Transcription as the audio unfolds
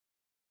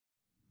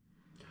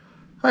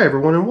Hi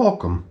everyone and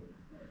welcome.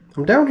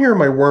 I'm down here in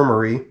my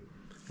wormery,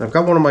 and I've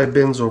got one of my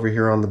bins over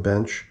here on the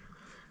bench.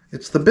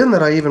 It's the bin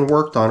that I even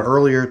worked on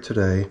earlier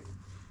today.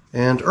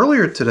 And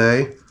earlier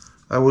today,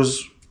 I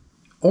was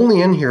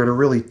only in here to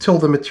really till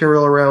the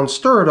material around,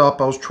 stir it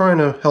up. I was trying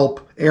to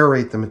help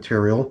aerate the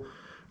material,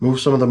 move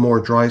some of the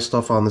more dry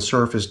stuff on the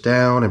surface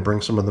down and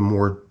bring some of the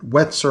more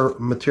wet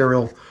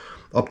material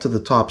up to the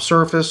top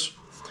surface.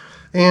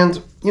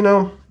 And, you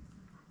know,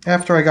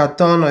 after I got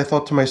done, I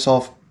thought to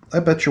myself, I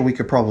bet you we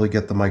could probably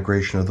get the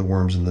migration of the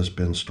worms in this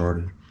bin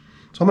started.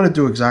 So I'm going to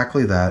do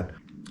exactly that.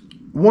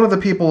 One of the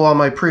people on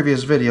my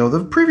previous video,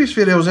 the previous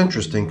video is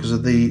interesting because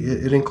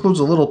it includes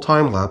a little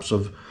time lapse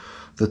of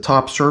the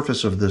top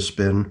surface of this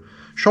bin,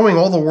 showing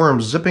all the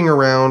worms zipping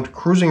around,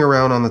 cruising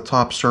around on the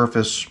top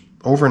surface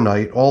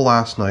overnight, all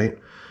last night.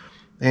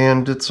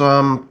 And it's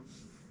kind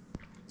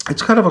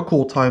of a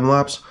cool time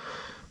lapse.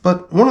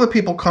 But one of the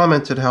people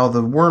commented how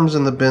the worms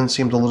in the bin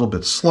seemed a little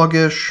bit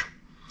sluggish.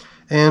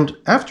 And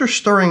after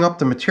stirring up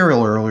the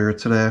material earlier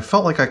today, I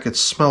felt like I could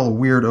smell a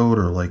weird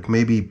odor, like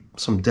maybe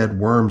some dead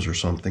worms or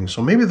something.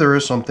 So maybe there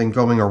is something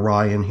going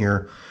awry in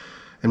here,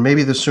 and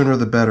maybe the sooner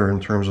the better in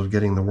terms of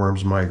getting the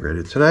worms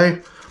migrated. Today,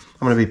 I'm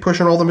going to be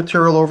pushing all the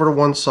material over to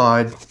one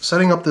side,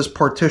 setting up this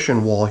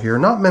partition wall here,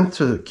 not meant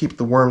to keep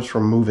the worms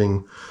from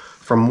moving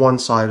from one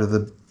side of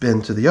the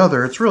bin to the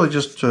other. It's really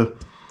just to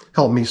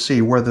help me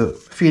see where the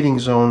feeding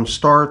zone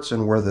starts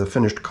and where the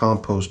finished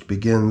compost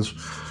begins.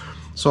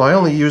 So I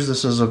only use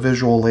this as a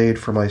visual aid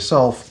for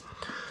myself.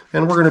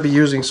 And we're going to be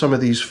using some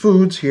of these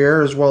foods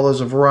here, as well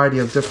as a variety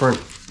of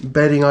different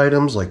bedding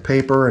items like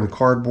paper and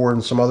cardboard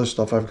and some other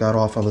stuff I've got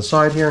off on the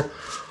side here,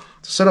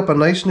 to set up a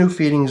nice new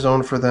feeding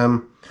zone for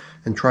them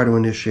and try to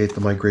initiate the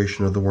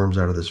migration of the worms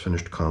out of this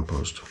finished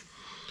compost.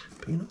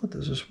 But you know what,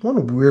 there's this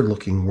one weird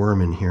looking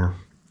worm in here.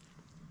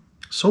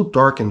 So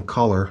dark in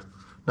color.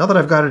 Now that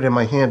I've got it in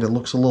my hand, it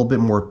looks a little bit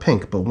more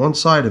pink, but one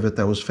side of it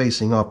that was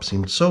facing up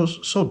seemed so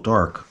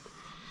dark.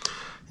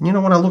 And you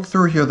know, when I look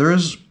through here, there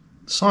is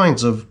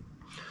signs of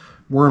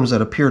worms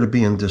that appear to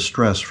be in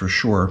distress for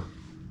sure.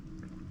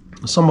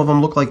 Some of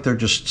them look like they're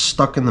just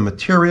stuck in the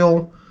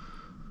material,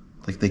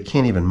 like they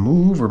can't even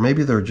move, or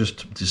maybe they're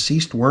just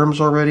deceased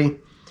worms already.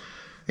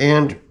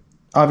 And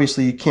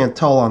obviously you can't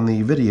tell on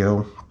the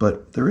video,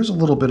 but there is a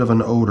little bit of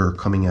an odor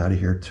coming out of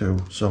here too.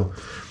 So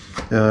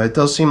it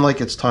does seem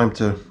like it's time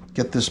to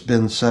get this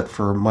bin set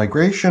for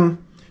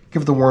migration,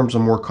 give the worms a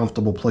more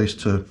comfortable place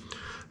to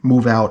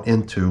move out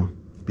into,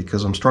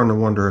 because I'm starting to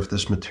wonder if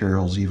this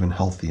material is even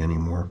healthy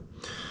anymore.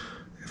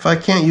 If I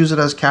can't use it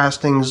as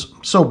castings,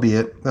 so be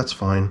it. That's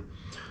fine.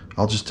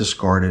 I'll just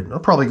discard it. I'll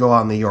probably go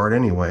out in the yard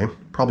anyway.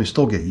 Probably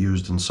still get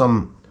used in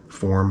some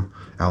form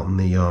out in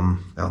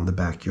the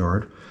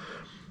backyard.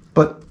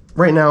 But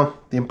right now,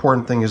 the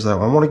important thing is that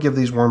I want to give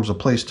these worms a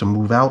place to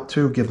move out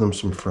to, give them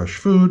some fresh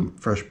food,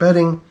 fresh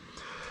bedding.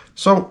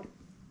 So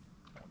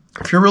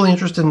if you're really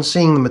interested in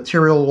seeing the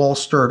material all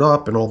stirred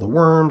up and all the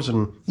worms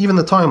and even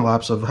the time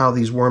lapse of how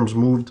these worms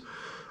moved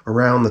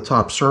around the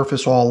top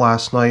surface all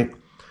last night,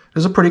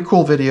 there's a pretty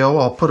cool video.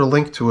 I'll put a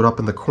link to it up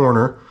in the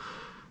corner.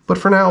 But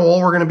for now,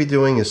 all we're going to be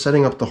doing is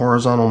setting up the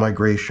horizontal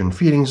migration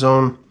feeding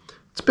zone.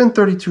 It's been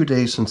 32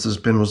 days since this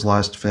bin was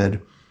last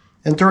fed.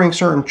 And during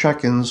certain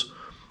check-ins,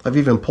 I've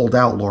even pulled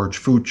out large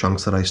food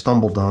chunks that I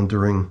stumbled on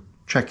during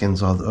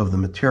check-ins of the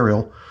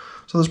material.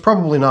 So there's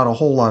probably not a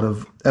whole lot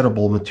of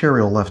edible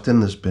material left in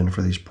this bin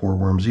for these poor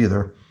worms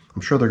either.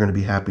 I'm sure they're going to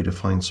be happy to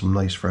find some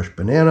nice fresh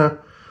banana,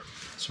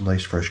 some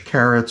nice fresh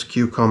carrots,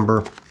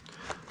 cucumber,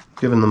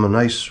 giving them a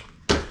nice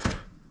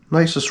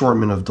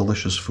assortment of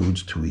delicious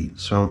foods to eat.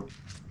 So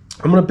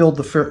I'm going to build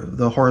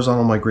the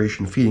horizontal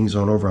migration feeding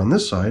zone over on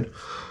this side.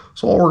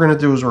 So all we're going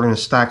to do is we're going to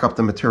stack up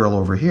the material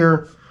over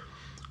here,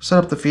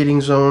 set up the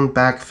feeding zone,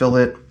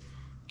 backfill it,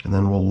 and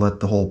then we'll let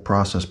the whole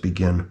process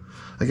begin.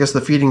 I guess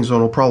the feeding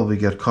zone will probably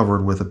get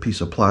covered with a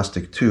piece of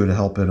plastic too to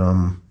help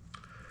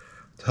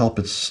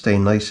it stay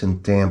nice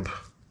and damp.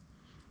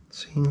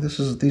 See,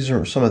 these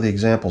are some of the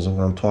examples of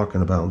what I'm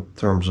talking about in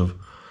terms of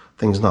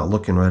things not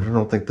looking right. I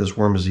don't think this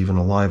worm is even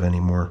alive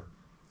anymore.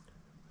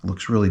 It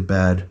looks really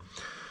bad.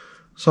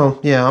 So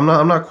yeah, I'm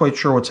not quite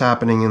sure what's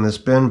happening in this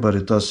bin, but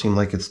it does seem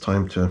like it's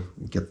time to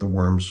get the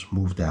worms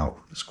moved out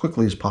as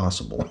quickly as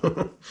possible.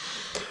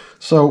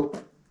 So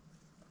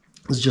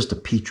this is just a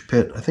peach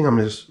pit. I think I'm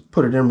going to just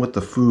put it in with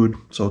the food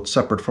so it's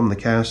separate from the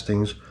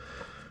castings.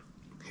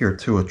 Here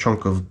too, a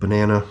chunk of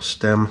banana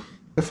stem.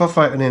 If I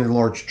find any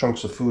large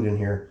chunks of food in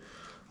here,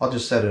 I'll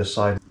just set it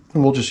aside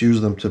and we'll just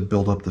use them to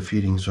build up the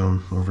feeding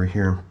zone over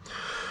here.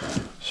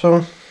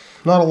 So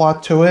not a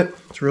lot to it.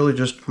 It's really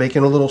just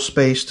making a little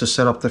space to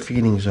set up the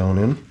feeding zone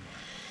in.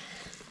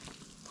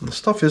 And the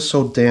stuff is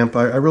so damp.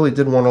 I really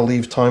did want to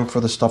leave time for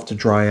the stuff to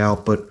dry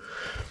out, but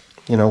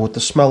you know, with the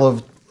smell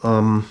of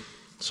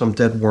some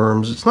dead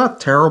worms, it's not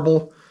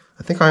terrible.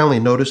 I think I only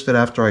noticed it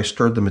after I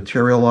stirred the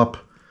material up.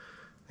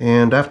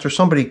 And after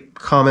somebody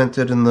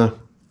commented in the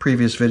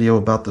previous video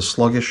about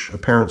the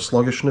apparent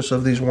sluggishness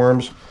of these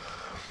worms,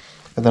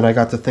 and then I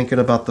got to thinking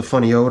about the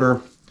funny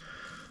odor,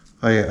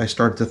 I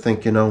started to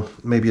think, you know,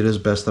 maybe it is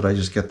best that I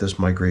just get this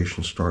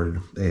migration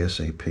started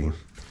ASAP.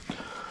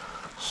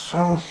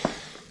 So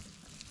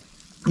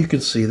you can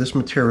see this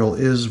material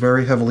is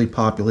very heavily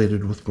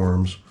populated with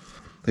worms.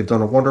 They've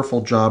done a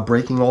wonderful job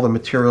breaking all the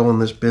material in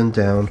this bin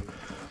down.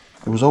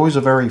 It was always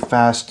a very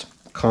fast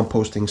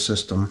composting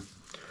system.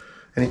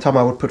 Anytime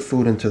I would put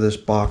food into this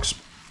box,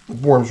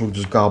 worms would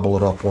just gobble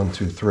it up, 1,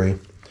 2, 3.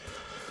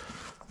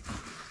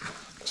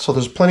 So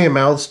there's plenty of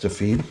mouths to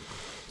feed,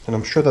 and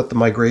I'm sure that the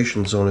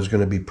migration zone is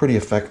going to be pretty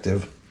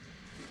effective.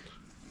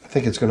 I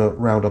think it's going to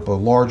round up a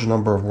large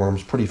number of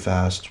worms pretty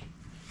fast.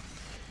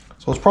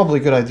 So it's probably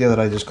a good idea that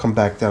I just come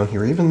back down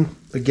here, even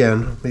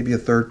again, maybe a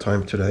third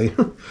time today.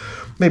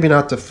 Maybe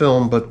not to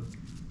film, but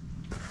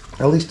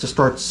at least to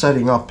start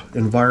setting up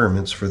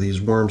environments for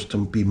these worms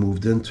to be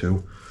moved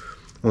into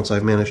once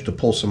I've managed to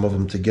pull some of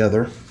them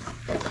together.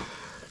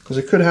 Because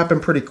it could happen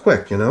pretty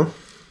quick, you know.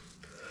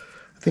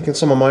 I think in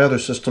some of my other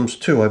systems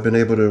too, I've been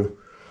able to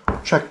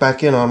check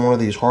back in on one of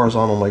these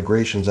horizontal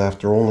migrations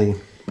after only,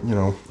 you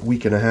know, a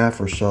week and a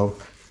half or so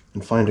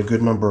and find a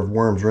good number of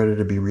worms ready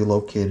to be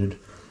relocated.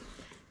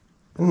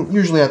 And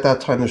usually at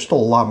that time, there's still a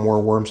lot more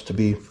worms to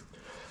be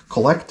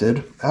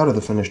collected out of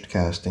the finished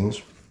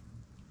castings.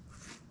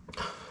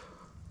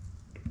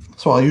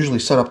 So I'll usually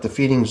set up the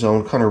feeding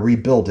zone, kind of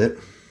rebuild it.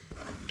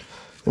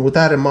 And with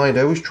that in mind,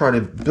 I always try to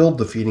build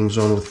the feeding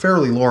zone with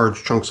fairly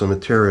large chunks of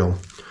material.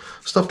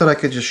 Stuff that I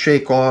could just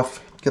shake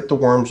off, get the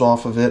worms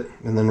off of it,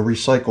 and then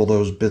recycle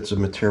those bits of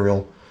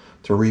material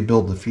to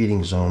rebuild the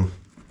feeding zone.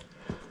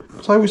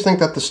 So I always think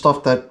that the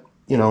stuff that,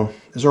 you know,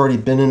 has already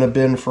been in a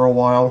bin for a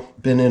while,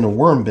 been in a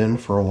worm bin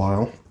for a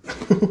while,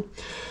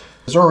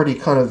 is already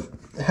kind of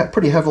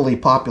pretty heavily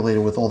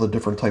populated with all the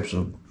different types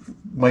of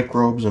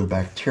microbes and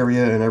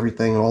bacteria and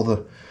everything, and all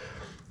the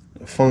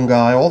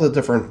fungi, all the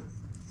different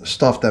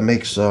stuff that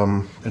makes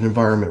an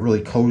environment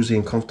really cozy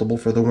and comfortable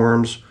for the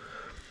worms.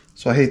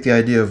 So I hate the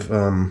idea of,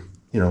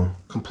 you know,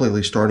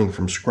 completely starting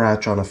from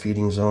scratch on a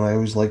feeding zone. I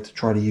always like to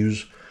try to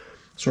use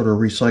sort of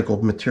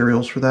recycled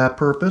materials for that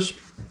purpose.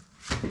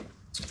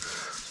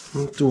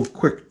 I'll do a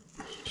quick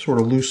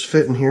sort of loose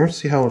fit in here,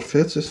 see how it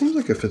fits. It seems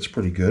like it fits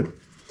pretty good.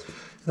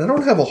 And I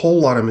don't have a whole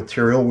lot of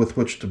material with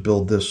which to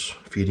build this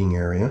feeding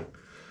area.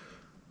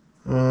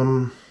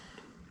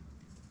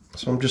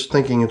 So I'm just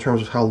thinking in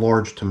terms of how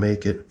large to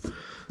make it.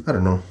 I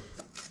don't know.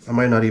 I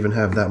might not even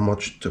have that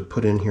much to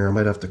put in here. I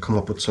might have to come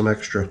up with some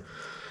extra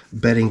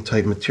bedding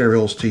type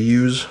materials to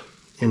use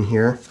in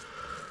here.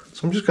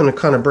 So I'm just going to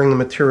kind of bring the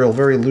material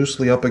very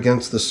loosely up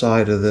against the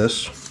side of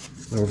this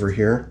over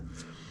here.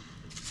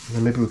 And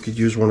then maybe we could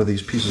use one of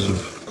these pieces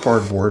of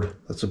cardboard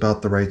that's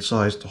about the right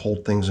size to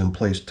hold things in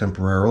place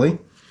temporarily. And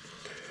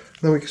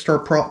then we can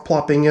start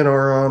plopping in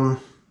our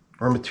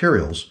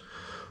materials.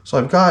 So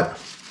I've got,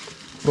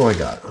 what do I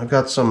got? I've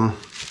got some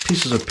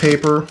pieces of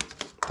paper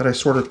that I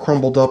sort of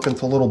crumbled up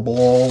into little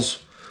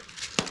balls.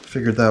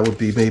 Figured that would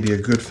be maybe a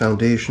good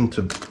foundation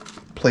to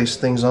place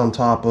things on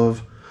top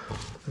of.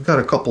 I've got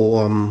a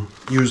couple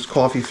used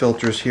coffee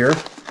filters here.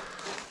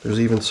 There's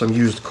even some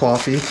used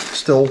coffee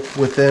still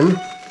within.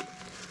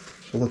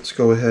 So let's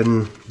go ahead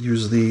and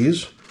use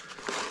these.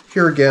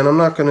 Here again, I'm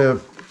not going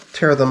to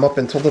tear them up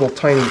into little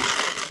tiny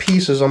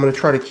pieces. I'm going to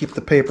try to keep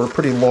the paper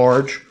pretty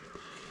large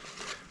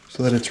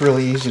so that it's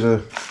really easy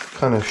to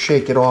kind of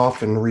shake it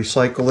off and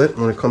recycle it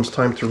when it comes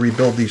time to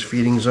rebuild these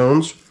feeding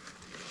zones.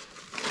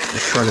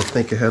 Just trying to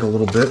think ahead a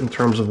little bit in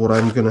terms of what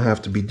I'm going to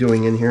have to be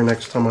doing in here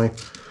next time I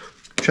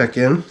check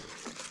in.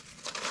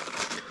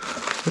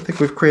 I think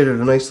we've created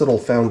a nice little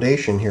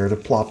foundation here to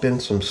plop in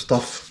some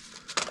stuff.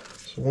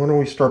 So why don't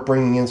we start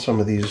bringing in some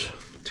of these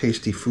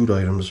tasty food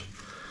items.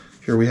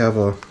 Here we have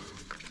a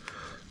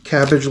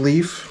cabbage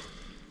leaf.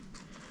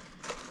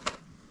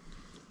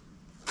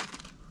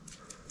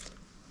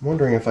 I'm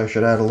wondering if I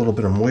should add a little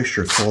bit of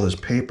moisture to all this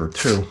paper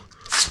too.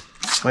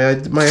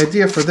 My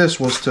idea for this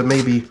was to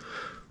maybe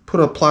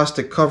put a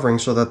plastic covering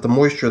so that the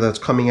moisture that's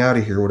coming out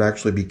of here would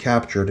actually be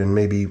captured and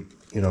maybe,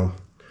 you know,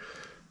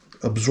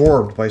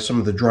 absorbed by some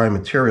of the dry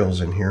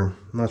materials in here.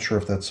 I'm not sure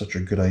if that's such a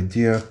good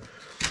idea.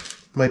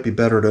 Might be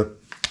better to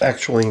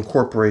actually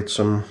incorporate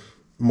some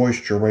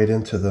moisture right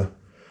into the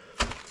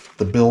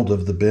build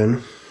of the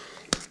bin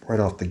right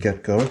off the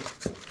get-go.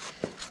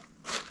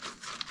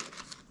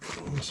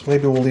 So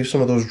maybe we'll leave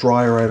some of those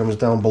drier items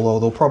down below.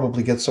 They'll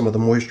probably get some of the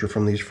moisture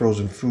from these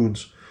frozen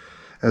foods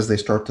as they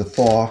start to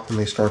thaw and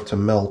they start to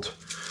melt.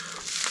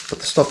 But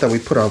the stuff that we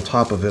put on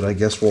top of it, I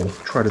guess we'll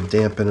try to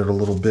dampen it a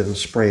little bit and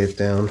spray it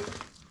down.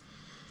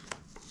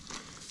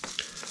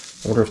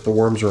 I wonder if the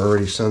worms are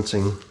already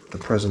sensing the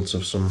presence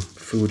of some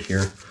food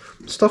here.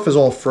 Stuff is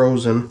all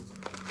frozen,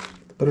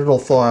 but it'll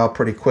thaw out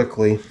pretty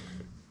quickly,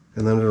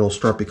 and then it'll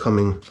start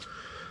becoming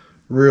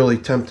really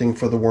tempting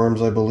for the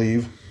worms, I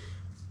believe.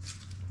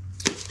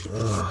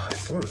 I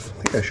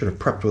think I should have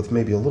prepped with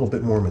maybe a little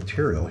bit more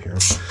material here.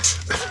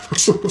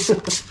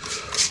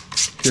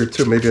 Here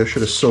too, maybe I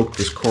should have soaked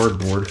this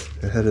cardboard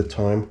ahead of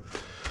time.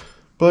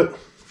 But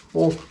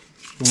we'll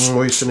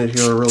moisten it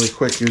here really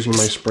quick using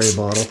my spray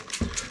bottle.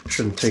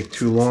 Shouldn't take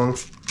too long.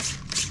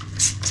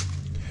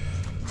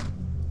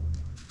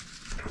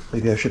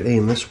 Maybe I should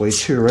aim this way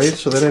too, right?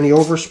 So that any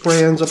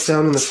overspray ends up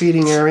down in the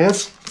feeding area.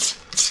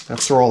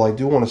 After all, I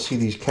do want to see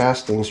these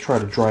castings try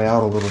to dry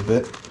out a little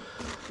bit.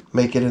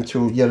 Make it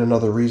into yet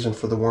another reason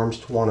for the worms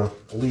to want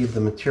to leave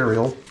the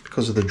material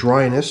because of the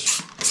dryness.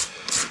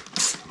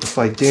 If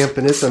I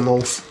dampen it, then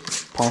they'll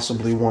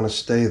possibly want to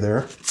stay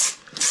there.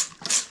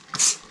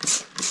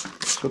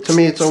 So to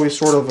me, it's always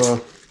sort of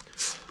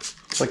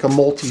like a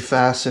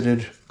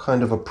multifaceted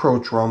kind of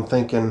approach where I'm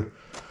thinking,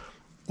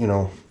 you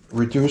know,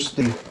 reduce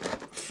the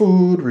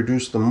food,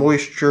 reduce the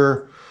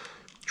moisture,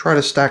 try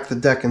to stack the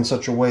deck in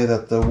such a way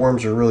that the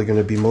worms are really going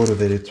to be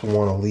motivated to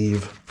want to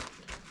leave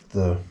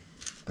the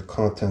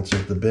contents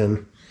of the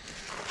bin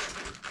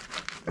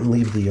and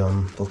leave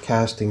the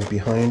castings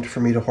behind for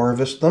me to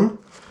harvest them.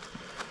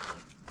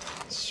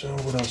 So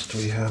what else do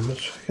we have?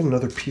 Let's get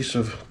another piece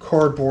of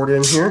cardboard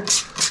in here.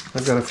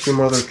 I've got a few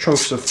more other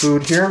chunks of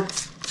food here.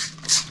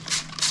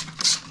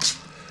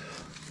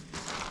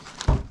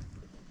 I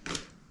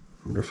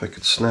wonder if I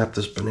could snap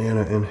this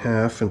banana in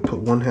half and put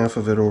one half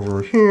of it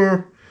over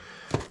here,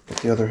 put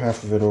the other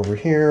half of it over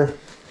here.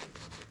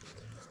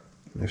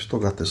 And I've still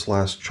got this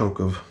last chunk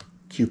of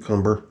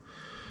cucumber.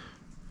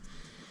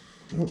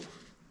 Oh,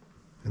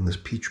 and this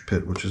peach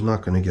pit, which is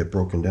not going to get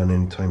broken down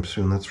anytime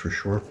soon, that's for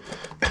sure.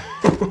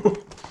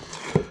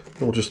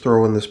 We'll just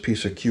throw in this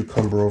piece of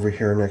cucumber over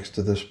here next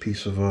to this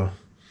piece of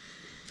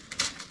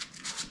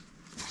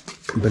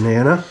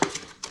banana.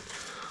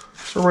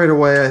 So right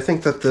away, I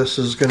think that this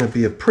is going to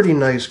be a pretty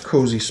nice,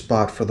 cozy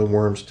spot for the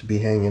worms to be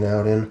hanging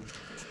out in.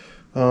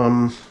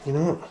 You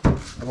know what?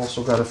 I've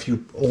also got a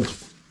few old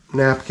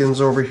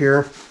napkins over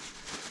here.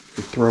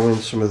 Could throw in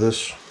some of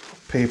this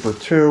paper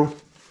too.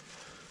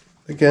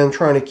 Again,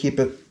 trying to keep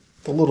it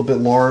a little bit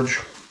large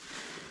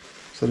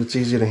so that it's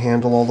easy to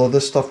handle. Although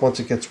this stuff, once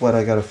it gets wet,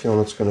 I got a feeling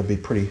it's going to be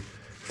pretty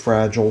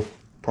fragile.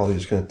 Probably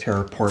just going to tear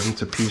apart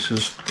into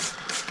pieces.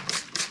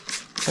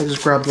 I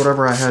just grabbed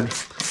whatever I had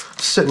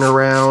sitting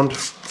around.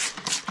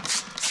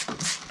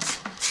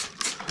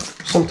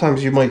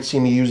 Sometimes you might see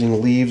me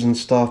using leaves and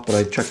stuff, but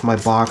I checked my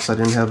box. I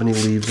didn't have any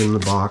leaves in the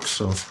box,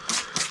 so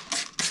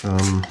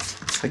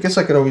I guess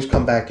I could always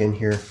come back in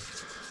here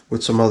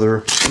with some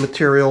other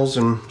materials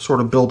and sort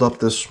of build up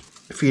this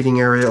feeding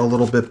area a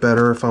little bit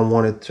better if I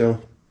wanted to.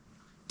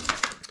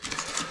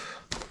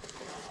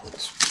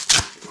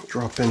 Let's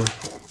drop in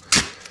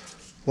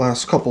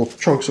last couple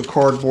chunks of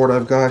cardboard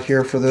I've got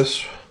here for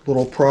this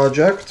little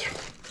project.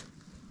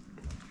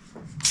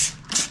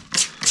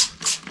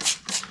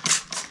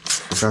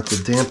 Forgot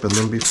to dampen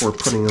them before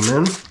putting them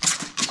in.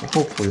 So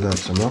hopefully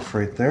that's enough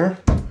right there.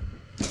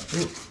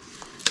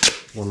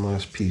 One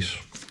last piece.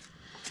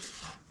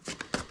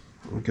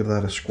 I'll give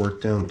that a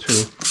squirt down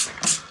too.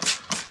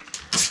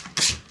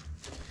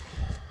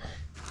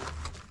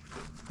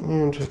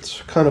 And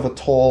it's kind of a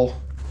tall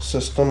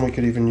system. We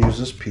could even use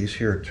this piece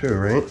here too,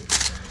 right?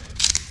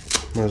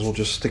 Might as well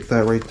just stick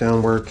that right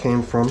down where it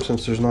came from,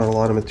 since there's not a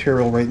lot of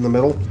material right in the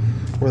middle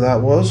where that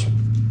was.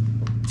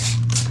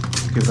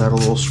 Give that a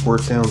little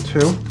squirt down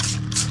too.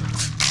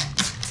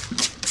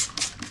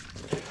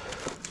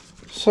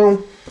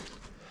 So,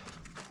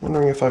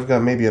 wondering if I've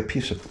got maybe a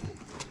piece of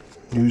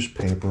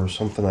newspaper or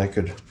something I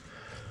could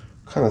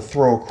kind of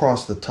throw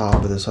across the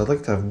top of this. I'd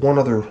like to have one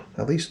other,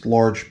 at least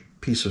large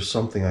piece of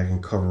something I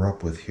can cover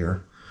up with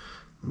here.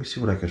 Let me see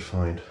what I could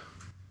find.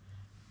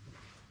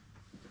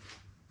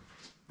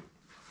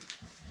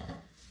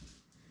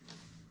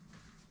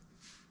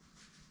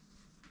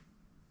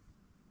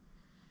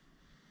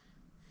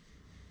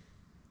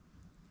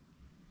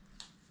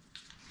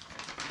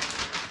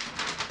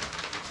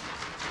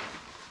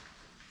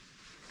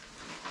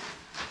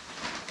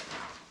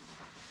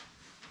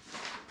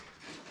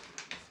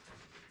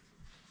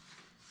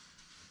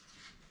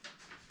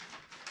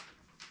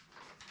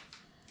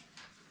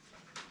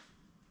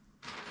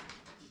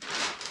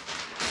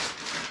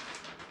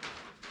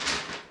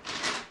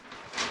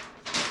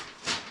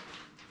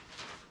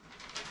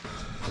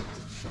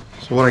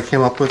 So what I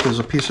came up with is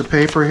a piece of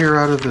paper here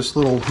out of this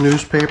little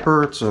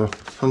newspaper. It's a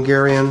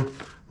Hungarian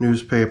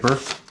newspaper.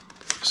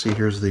 See,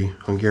 here's the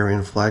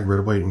Hungarian flag,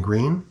 red, white, and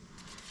green.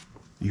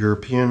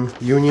 European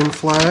Union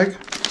flag.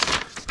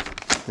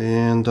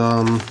 And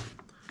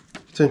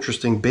it's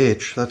interesting,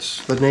 Bécs.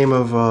 That's the name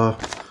of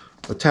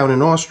a town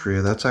in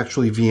Austria. That's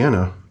actually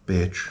Vienna,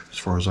 Bécs, as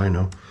far as I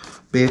know.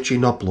 Bécsi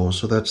Napló.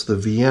 So that's the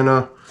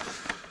Vienna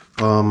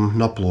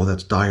Napló.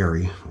 That's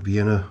diary.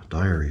 Vienna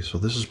diary. So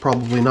this is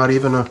probably not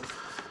even a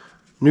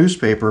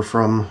newspaper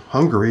from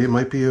Hungary. It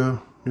might be a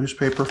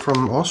newspaper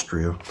from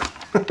Austria.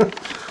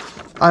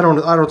 I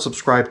don't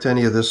subscribe to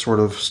any of this sort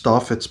of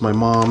stuff. It's my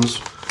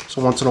mom's.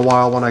 So once in a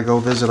while when I go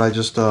visit, I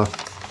just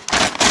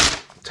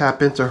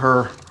tap into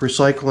her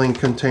recycling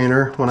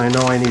container when I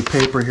know I need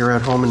paper here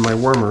at home in my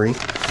wormery.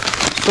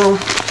 So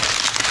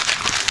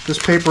this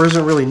paper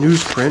isn't really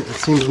newsprint. It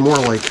seems more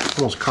like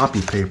almost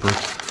copy paper.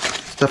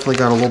 It's definitely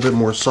got a little bit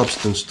more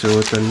substance to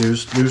it than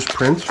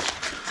newsprint.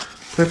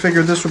 I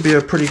figured this would be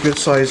a pretty good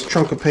sized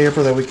chunk of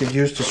paper that we could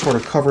use to sort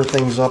of cover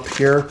things up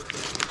here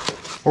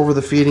over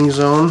the feeding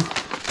zone.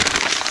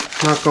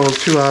 not going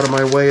too out of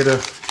my way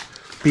to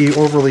be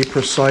overly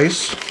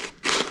precise.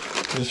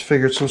 I just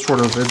figured some sort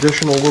of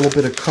additional little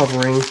bit of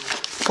covering.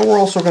 But we're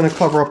also going to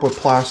cover up with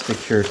plastic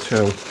here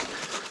too,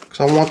 because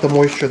I want the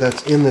moisture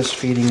that's in this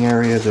feeding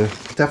area to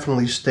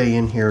definitely stay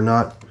in here,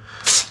 not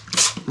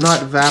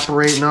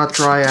evaporate, not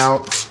dry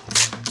out.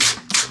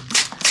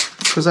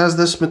 Because as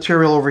this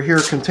material over here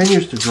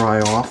continues to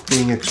dry off,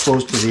 being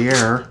exposed to the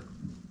air,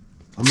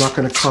 I'm not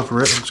going to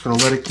cover it. I'm just going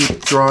to let it keep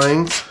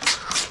drying.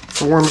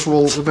 The worms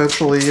will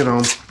eventually, you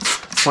know,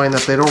 find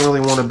that they don't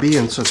really want to be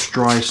in such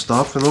dry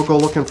stuff, and they'll go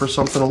looking for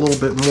something a little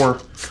bit more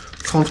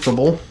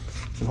comfortable,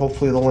 and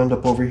hopefully they'll end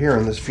up over here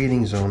in this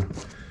feeding zone,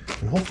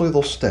 and hopefully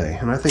they'll stay,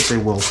 and I think they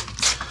will.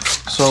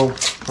 So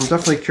I'm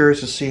definitely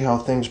curious to see how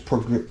things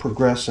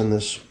progress in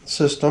this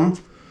system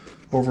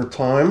over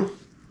time.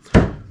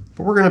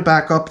 But we're going to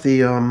back up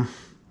the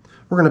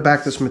we're going to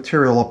back this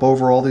material up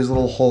over all these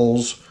little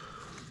holes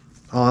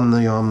on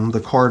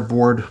the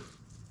cardboard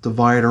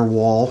divider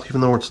wall,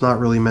 even though it's not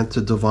really meant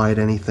to divide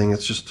anything.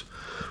 It's just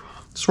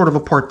sort of a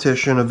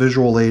partition, a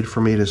visual aid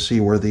for me to see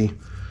where the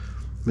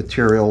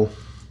material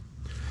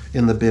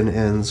in the bin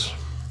ends.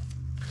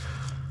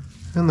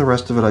 And the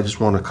rest of it I just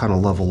want to kind of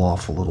level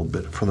off a little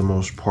bit for the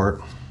most part,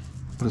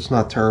 but it's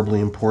not terribly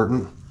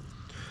important.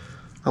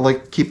 I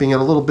like keeping it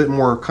a little bit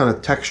more kind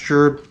of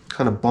textured,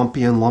 kind of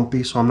bumpy and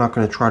lumpy, so I'm not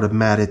going to try to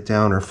mat it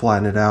down or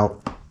flatten it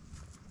out.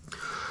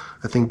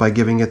 I think by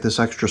giving it this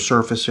extra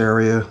surface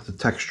area, the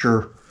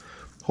texture,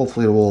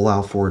 hopefully it will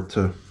allow for it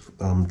to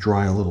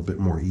dry a little bit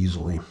more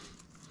easily.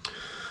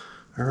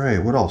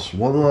 Alright, what else?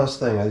 One last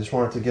thing. I just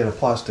wanted to get a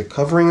plastic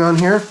covering on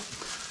here,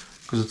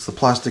 because it's the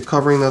plastic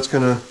covering that's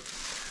going to,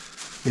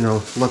 you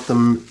know, let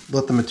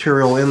the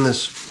material in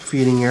this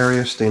feeding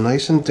area stay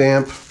nice and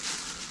damp.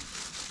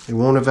 It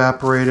won't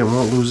evaporate, it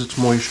won't lose its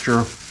moisture,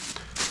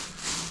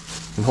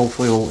 and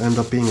hopefully it will end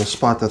up being a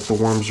spot that the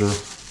worms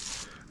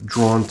are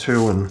drawn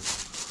to and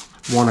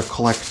want to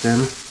collect in.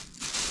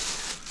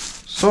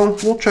 So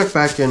we'll check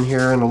back in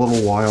here in a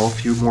little while, a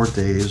few more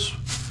days.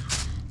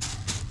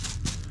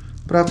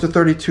 But after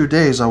 32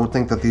 days, I would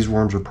think that these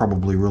worms are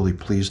probably really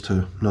pleased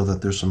to know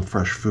that there's some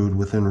fresh food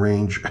within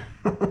range.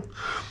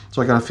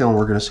 So I got a feeling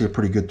we're going to see a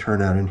pretty good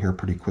turnout in here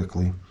pretty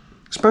quickly.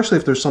 Especially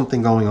if there's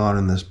something going on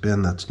in this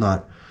bin that's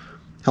not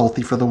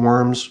healthy for the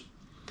worms.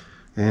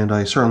 And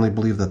I certainly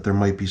believe that there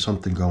might be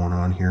something going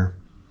on here.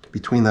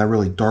 Between that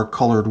really dark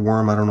colored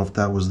worm, I don't know if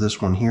that was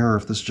this one here or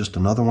if this is just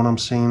another one I'm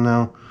seeing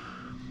now.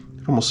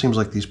 It almost seems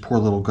like these poor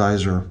little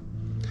guys are,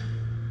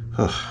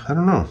 I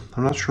don't know.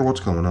 I'm not sure what's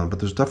going on, but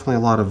there's definitely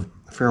a lot of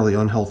fairly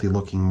unhealthy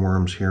looking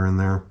worms here and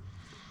there.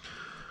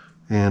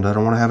 And I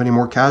don't want to have any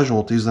more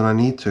casualties than I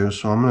need to,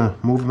 so I'm going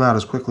to move them out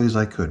as quickly as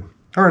I could.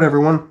 Alright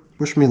everyone,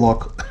 wish me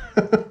luck.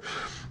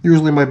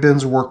 Usually my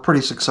bins work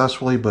pretty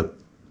successfully, but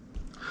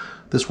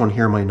this one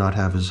here might not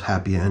have as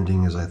happy an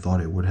ending as I thought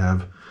it would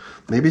have.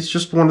 Maybe it's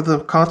just one of the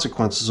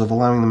consequences of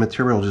allowing the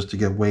material just to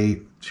get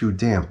way too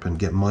damp and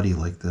get muddy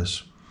like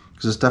this.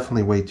 Because it's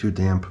definitely way too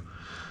damp.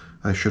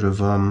 I should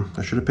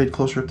have paid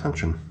closer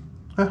attention.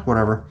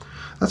 Whatever.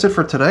 That's it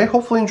for today.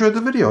 Hopefully you enjoyed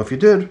the video. If you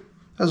did,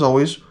 as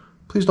always,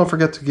 please don't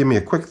forget to give me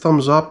a quick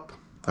thumbs up.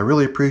 I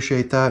really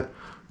appreciate that.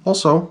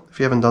 Also, if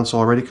you haven't done so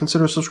already,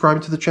 consider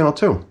subscribing to the channel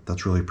too.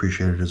 That's really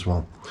appreciated as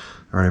well.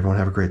 Alright everyone,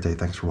 have a great day.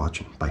 Thanks for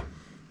watching. Bye.